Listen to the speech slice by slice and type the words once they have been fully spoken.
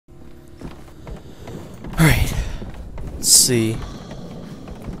Let's see.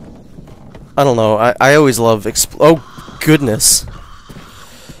 I don't know. I always love oh goodness.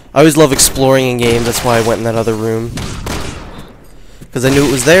 I always love exploring in games. That's why I went in that other room. Because I knew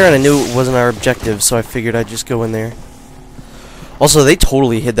it was there and I knew it wasn't our objective, so I figured I'd just go in there. Also, they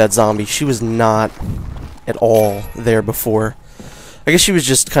totally hid that zombie. She was not at all there before. I guess she was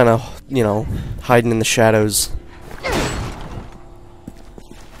just kind of, you know, hiding in the shadows.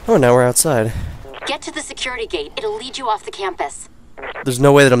 Oh, now we're outside. Get to the security gate. It'll lead you off the campus. There's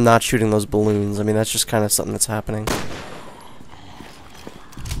no way that I'm not shooting those balloons. I mean, that's just kind of something that's happening.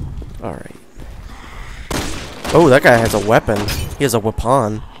 Alright. Oh, that guy has a weapon. He has a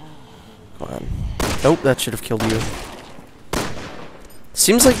weapon. Come on. Nope, that should have killed you.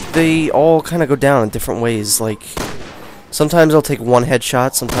 Seems like they all kind of go down in different ways. Like, sometimes it'll take one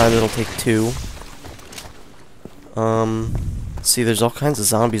headshot, sometimes it'll take two. See, there's all kinds of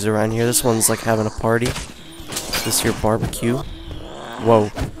zombies around here. This one's like having a party. This here barbecue.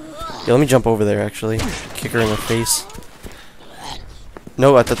 Whoa. Yeah, let me jump over there, actually. Kick her in the face.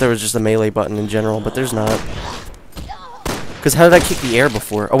 No, I thought there was just a melee button in general, but there's not. Because how did I kick the air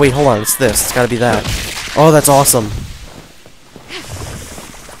before? Oh, wait, hold on. It's this. It's gotta be that. Oh, that's awesome.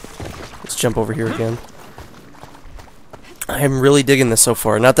 Let's jump over here again. I'm really digging this so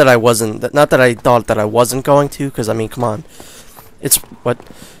far. Not that I wasn't... Not that I thought that I wasn't going to, because, I mean, come on. It's... What?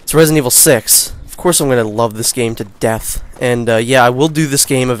 It's Resident Evil 6. Of course I'm going to love this game to death. And, yeah, I will do this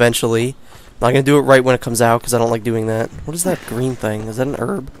game eventually. I'm not going to do it right when it comes out, because I don't like doing that. What is that green thing? Is that an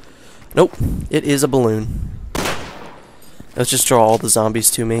herb? Nope. It is a balloon. Let's just draw all the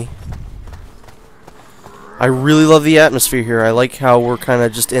zombies to me. I really love the atmosphere here. I like how we're kind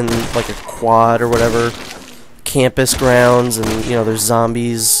of just in, like, a quad or whatever. Campus grounds, and, you know, there's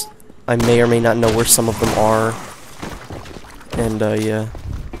zombies. I may or may not know where some of them are. And, yeah.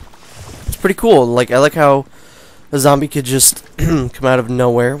 It's pretty cool. Like, I like how a zombie could just come out of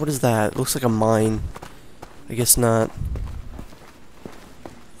nowhere. What is that? It looks like a mine. I guess not.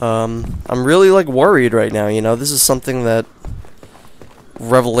 I'm really, like, worried right now, you know? This is something that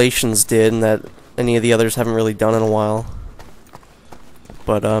Revelations did and that any of the others haven't really done in a while.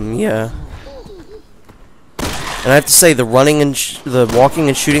 But, yeah. And I have to say, the running and the walking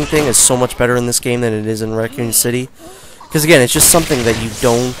and shooting thing is so much better in this game than it is in Raccoon City. Because, again, it's just something that you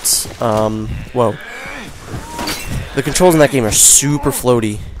don't, whoa. The controls in that game are super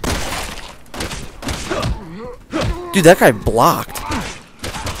floaty. Dude, that guy blocked.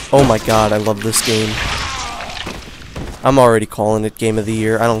 Oh my god, I love this game. I'm already calling it Game of the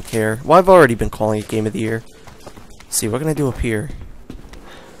Year. I don't care. Well, I've already been calling it Game of the Year. Let's see, what can I do up here?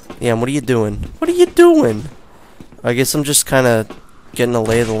 Yeah, what are you doing? What are you doing? I guess I'm just kind of getting a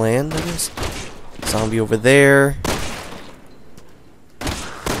lay of the land, I guess. Zombie over there.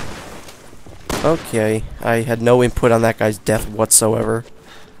 Okay, I had no input on that guy's death whatsoever.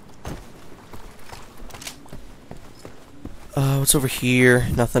 What's over here?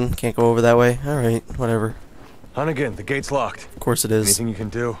 Nothing. Can't go over that way. Alright, whatever. Hunnigan, the gate's locked. Of course it is. Anything you can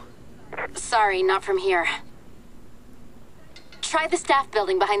do? Sorry, not from here. Try the staff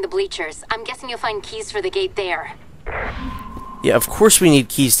building behind the bleachers. I'm guessing you'll find keys for the gate there. Yeah, of course we need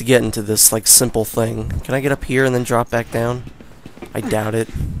keys to get into this, like, simple thing. Can I get up here and then drop back down? I doubt it.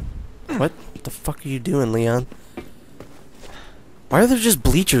 What the fuck are you doing, Leon? Why are there just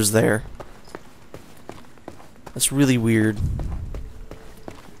bleachers there? That's really weird.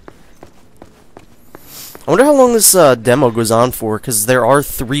 I wonder how long this demo goes on for, because there are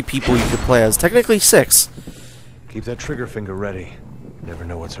 3 people you could play as. Technically 6. Keep that trigger finger ready. Never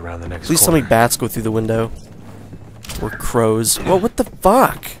know what's around the next Please tell corner. me bats go through the window. Or crows. Whoa, what the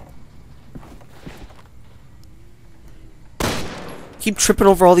fuck? Keep tripping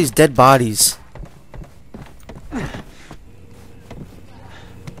over all these dead bodies.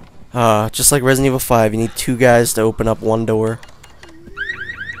 Just like Resident Evil 5, you need 2 guys to open up 1 door.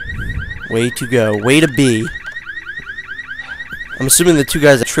 Way to go. Way to be. I'm assuming the 2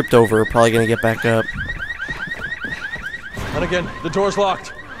 guys that tripped over are probably going to get back up. And again, the door's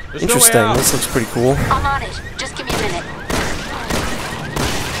locked. There's Interesting. No way out. This looks pretty cool. I'm on it. Just give me a minute.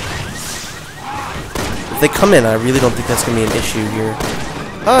 If they come in, I really don't think that's going to be an issue here.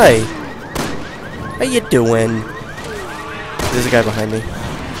 Hi. How you doing? There's a guy behind me.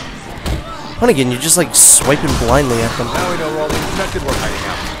 Hunnigan, you're just like swiping blindly at them. Now we know where all the infected were hiding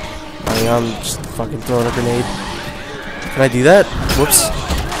out. I'm just fucking throwing a grenade. Can I do that? Whoops.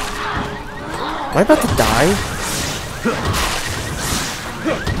 Am I about to die?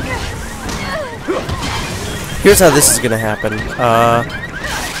 Here's how this is gonna happen. I'm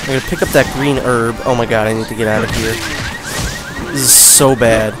gonna pick up that green herb. Oh my god, I need to get out of here. This is so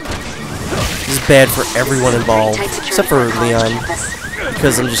bad. This is bad for everyone involved, except for Leon,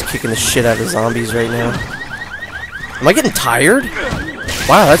 because I'm just kicking the shit out of zombies right now. Am I getting tired?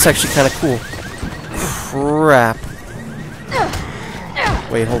 Wow, that's actually kind of cool. Crap.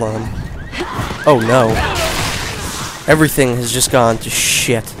 Wait, hold on. Oh no. Everything has just gone to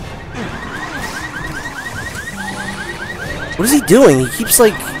shit. What is he doing? He keeps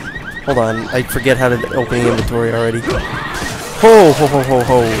like... Hold on, I forget how to open the inventory already. Ho, ho, ho, ho,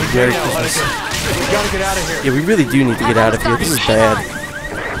 ho. Merry Christmas. We gotta get out of here. Yeah, we really do need to get out of here. This is bad.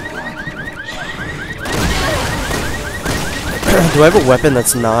 Do I have a weapon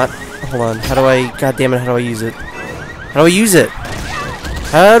that's not? Hold on. How do I... God damn it, how do I use it? How do I use it?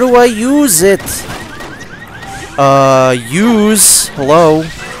 How do I use it? Use. Hello?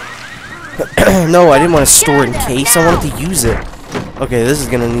 No, I didn't want to store in case. I wanted to use it. Okay, this is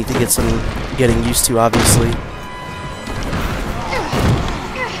gonna need to get some getting used to, obviously.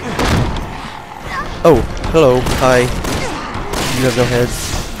 Oh, hello. Hi. You have no head.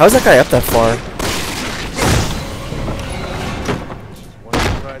 How's that guy up that far? One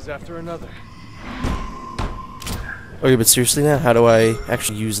surprise after another. Okay, but seriously now, how do I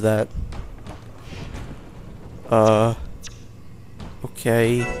actually use that?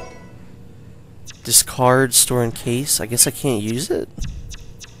 Okay. Discard, store in case. I guess I can't use it?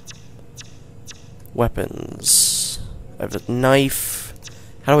 Weapons. I have a knife.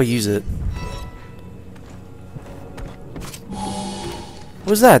 How do I use it? What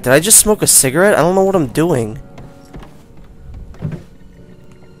was that? Did I just smoke a cigarette? I don't know what I'm doing.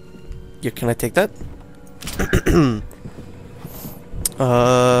 Yeah, can I take that?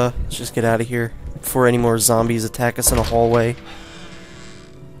 Let's just get out of here before any more zombies attack us in a hallway.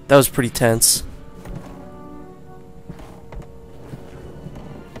 That was pretty tense.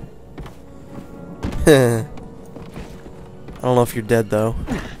 I don't know if you're dead though.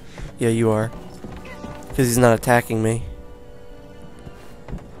 Yeah, you are. Because he's not attacking me.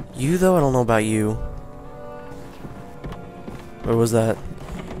 You though? I don't know about you. What was that?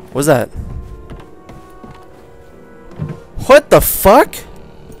 What was that? What the fuck?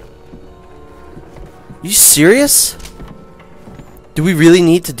 You serious? Do we really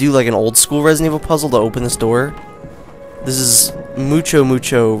need to do like an old school Resident Evil puzzle to open this door? This is mucho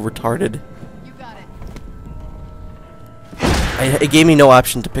retarded. You got it. It gave me no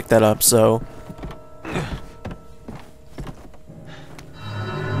option to pick that up, so...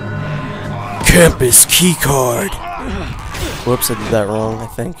 Campus keycard! Whoops, I did that wrong, I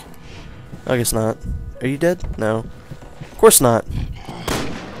think. I guess not. Are you dead? No. Of course not.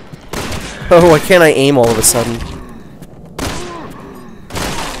 Oh, why can't I aim all of a sudden?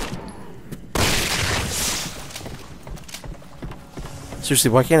 Seriously,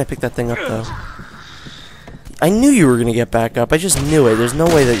 why can't I pick that thing up, though? I knew you were gonna get back up. I just knew it. There's no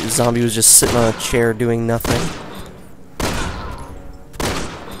way that zombie was just sitting on a chair doing nothing.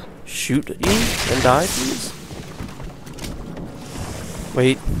 Shoot you and die, please?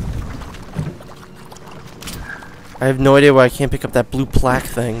 Wait. I have no idea why I can't pick up that blue plaque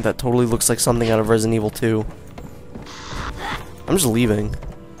thing. That totally looks like something out of Resident Evil 2. I'm just leaving.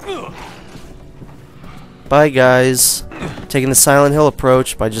 Bye, guys. Taking the Silent Hill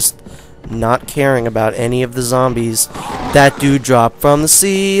approach by just not caring about any of the zombies. That dude dropped from the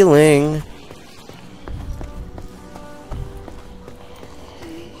ceiling.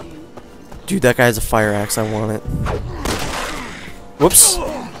 Dude, that guy has a fire axe. I want it. Whoops.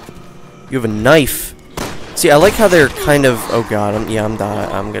 You have a knife. See, I like how they're kind of... Oh god, I'm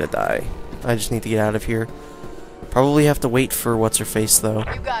gonna die. I just need to get out of here. Probably have to wait for what's-her-face, though.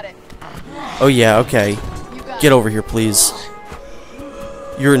 You got it. Oh yeah, okay. Get over here, please.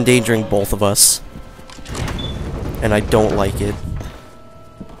 You're endangering both of us. And I don't like it.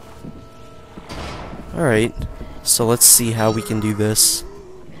 Alright. So let's see how we can do this.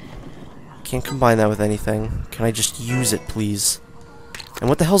 Can't combine that with anything. Can I just use it, please? And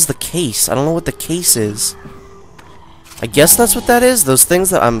what the hell's the case? I don't know what the case is. I guess that's what that is? Those things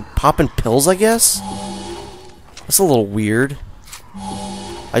that I'm popping pills, I guess? That's a little weird.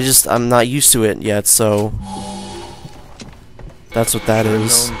 I'm not used to it yet, so... That's what that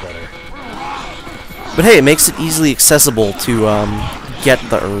is. But hey, it makes it easily accessible to, get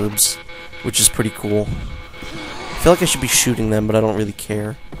the herbs. Which is pretty cool. I feel like I should be shooting them, but I don't really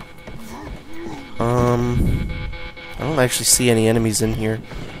care. I don't actually see any enemies in here.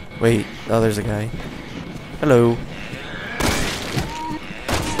 Wait, oh, there's a guy. Hello.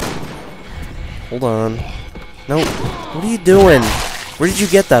 Hold on. No, what are you doing? Where did you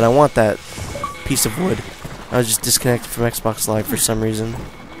get that? I want that piece of wood. I was just disconnected from Xbox Live for some reason.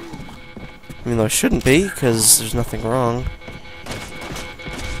 Even though I shouldn't be, because there's nothing wrong.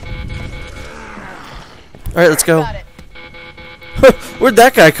 Alright, let's go. Got it. Where'd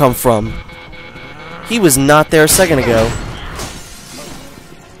that guy come from? He was not there a second ago.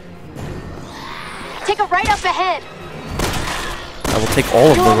 Take a right up ahead. I will take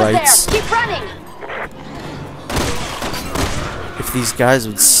all of You're the almost rights. there. Keep running. If these guys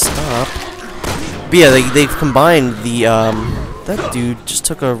would stop. But yeah, they've combined the, that dude just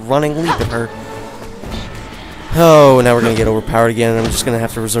took a running leap at her. Oh, now we're gonna get overpowered again, and I'm just gonna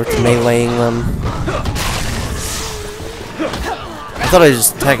have to resort to meleeing them. I thought I was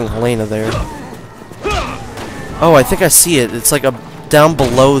just attacking Helena there. Oh, I think I see it. It's like a down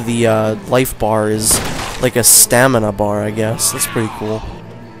below the life bar is like a stamina bar, I guess. That's pretty cool.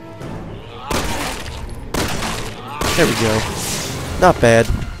 There we go. Not bad.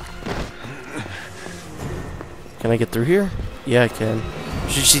 Can I get through here? Yeah, I can.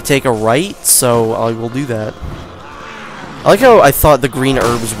 Should she take a right? So I will do that. I like how I thought the green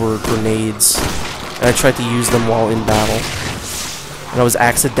herbs were grenades, and I tried to use them while in battle, and I was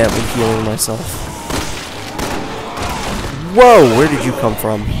accidentally healing myself. Whoa, where did you come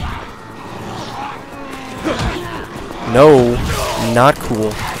from? No, not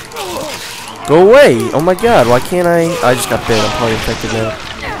cool. Go away! Oh my god, why can't I just got bit, I'm probably infected now.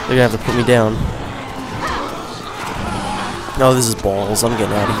 They're gonna have to put me down. No, this is balls, I'm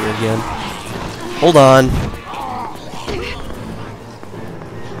getting out of here again. Hold on.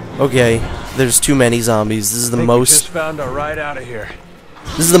 Okay, there's too many zombies. This is the most. Just found a ride out of here.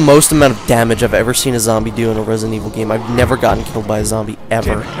 This is the most amount of damage I've ever seen a zombie do in a Resident Evil game. I've never gotten killed by a zombie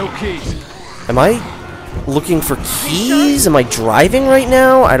ever. No keys. Am I looking for keys? Am I driving right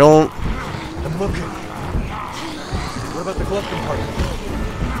now? I don't. I'm looking. What about the glove compartment?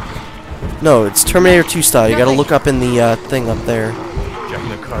 No, it's Terminator 2 style. You gotta look up in the thing up there. Checking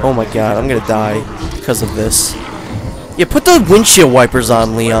the car. Oh my god, I'm gonna die because of this. Yeah, put the windshield wipers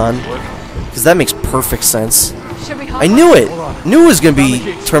on, Leon. Because that makes perfect sense. Should we hop I knew it! Knew it was gonna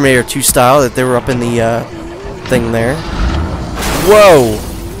be Terminator 2 style, that they were up in the thing there. Whoa!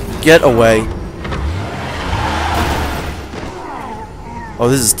 Get away. Oh,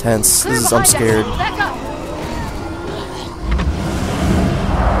 this is tense. I'm scared. Back up.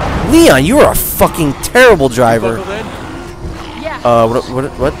 Leon, you are a fucking terrible driver. Buckled in? Yeah.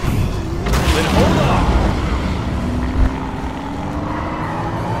 What? Then hold on.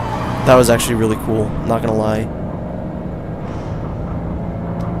 That was actually really cool, not gonna lie.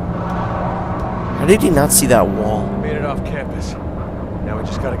 How did he not see that wall? Made it off campus. Now we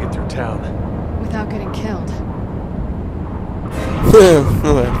just gotta get through town. Without getting killed.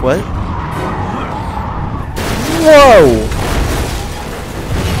 What? Whoa!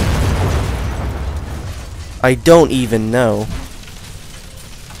 I don't even know.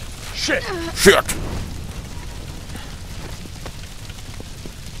 Shit! Shit!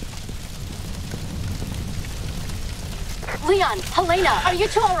 Leon, Helena, are you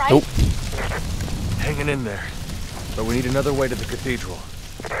two alright? Nope. Hanging in there. But we need another way to the cathedral.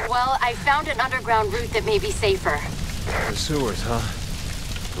 Well, I found an underground route that may be safer. The sewers, huh?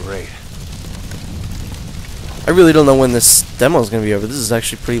 Great. I really don't know when this demo is going to be over. This is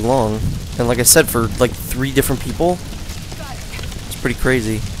actually pretty long. And like I said, for like 3 different people, it's pretty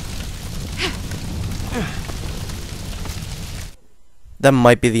crazy. That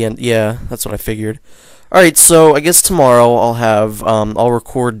might be the end. Yeah, that's what I figured. Alright, so I guess tomorrow I'll have, I'll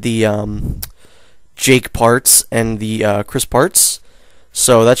record the, Jake parts and the, Chris parts.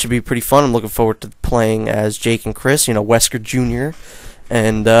 So that should be pretty fun. I'm looking forward to playing as Jake and Chris, you know, Wesker Jr.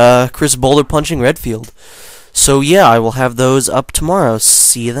 and, Chris Boulder punching Redfield. So yeah, I will have those up tomorrow.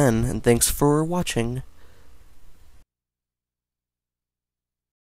 See you then, and thanks for watching.